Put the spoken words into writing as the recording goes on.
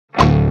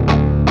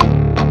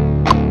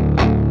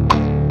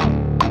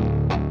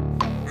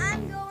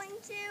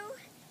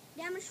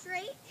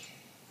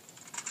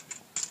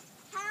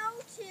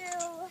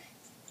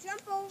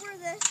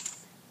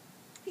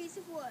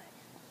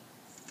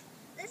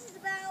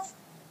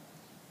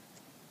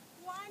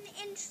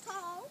inch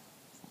tall.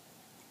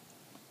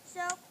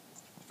 So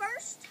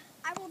first,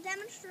 I will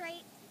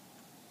demonstrate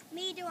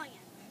me doing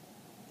it.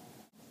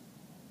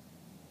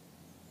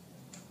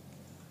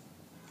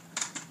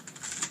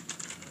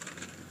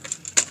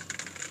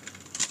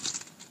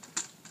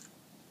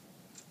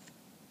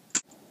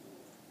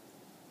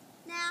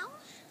 Now,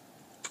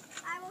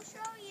 I will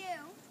show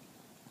you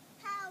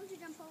how to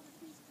jump over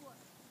the piece of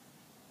wood.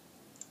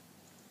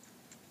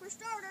 For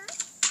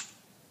starters,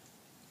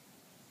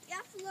 you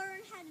have to learn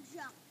how to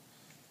jump.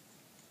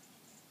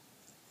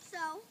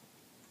 So,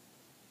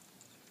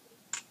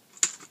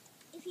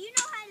 if you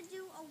know how to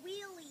do a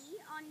wheelie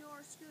on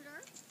your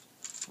scooter,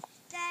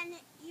 then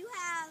you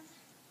have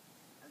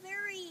a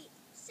very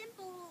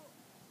simple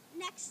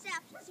next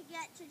step to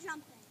get to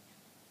jumping.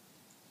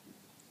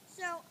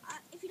 So,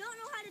 if you don't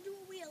know how to do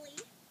a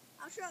wheelie,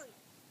 I'll show you.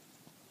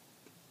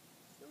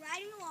 You're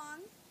riding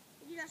along,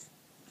 and you just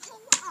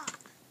pull up.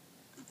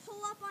 You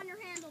pull up on your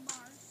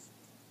handlebars,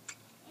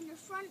 and your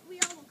front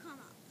wheel will come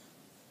up.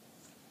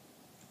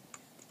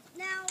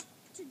 Now,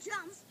 to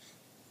jump,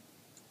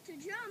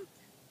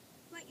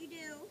 what you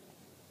do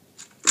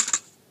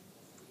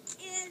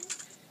is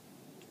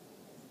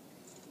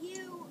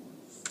you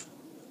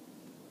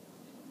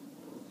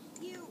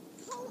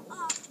pull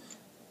up,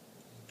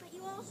 but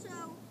you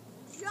also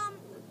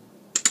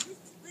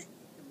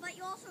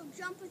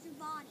jump with your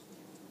body,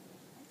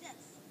 like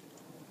this.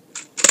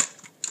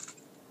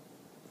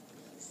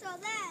 So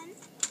then,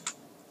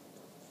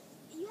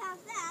 you have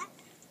that.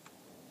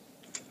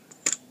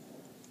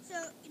 So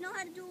you know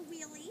how to do a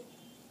wheelie,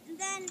 and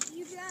then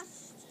you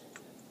just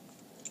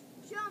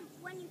jump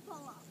when you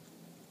pull up.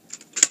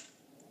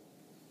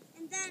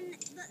 And then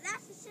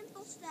that's a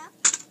simple step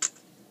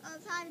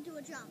of how to do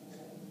a jump.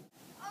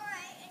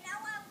 Alright, and now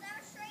I will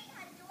demonstrate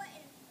how to do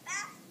it in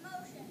fast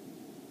motion.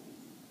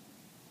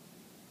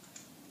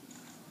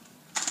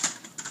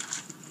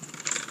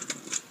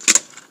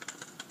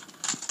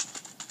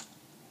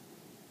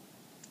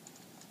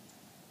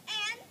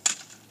 And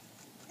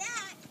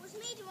that was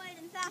me doing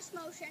it in fast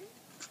motion.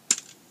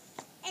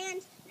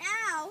 And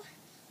now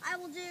I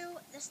will do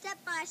the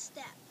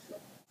step-by-step.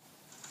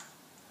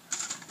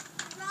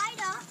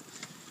 Ride up.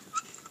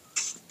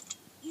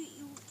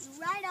 You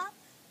ride up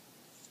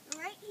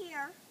right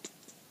here.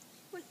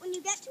 When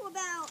you get to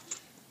about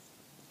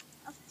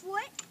a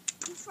foot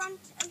in front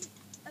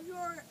of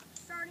your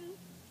starting,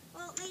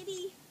 well,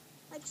 maybe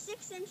like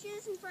 6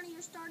 inches in front of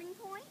your starting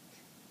point,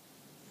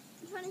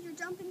 in front of your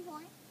jumping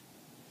point,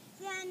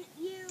 then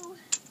you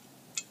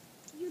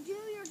do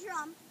your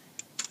jump.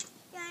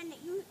 Then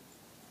you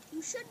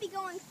should be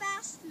going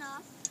fast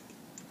enough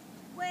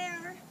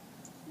where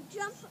you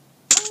jump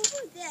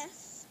over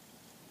this,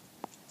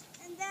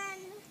 and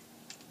then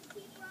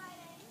keep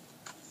riding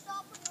and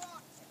stop when you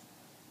want to.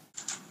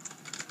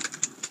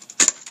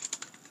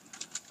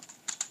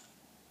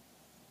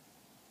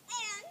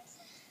 And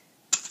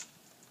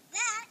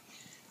that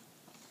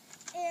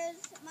is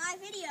my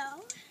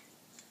video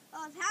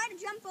of how to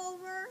jump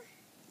over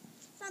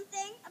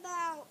something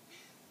about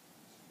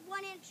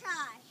 1 inch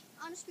high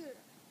on a scooter.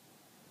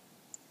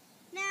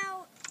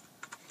 Now,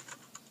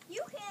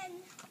 you can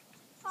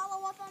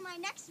follow up on my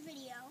next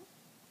video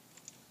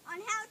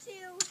on how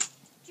to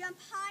jump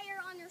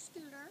higher on your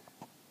scooter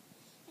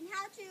and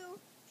how to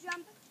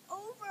jump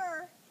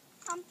over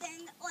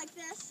something like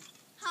this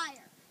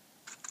higher.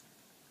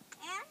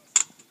 And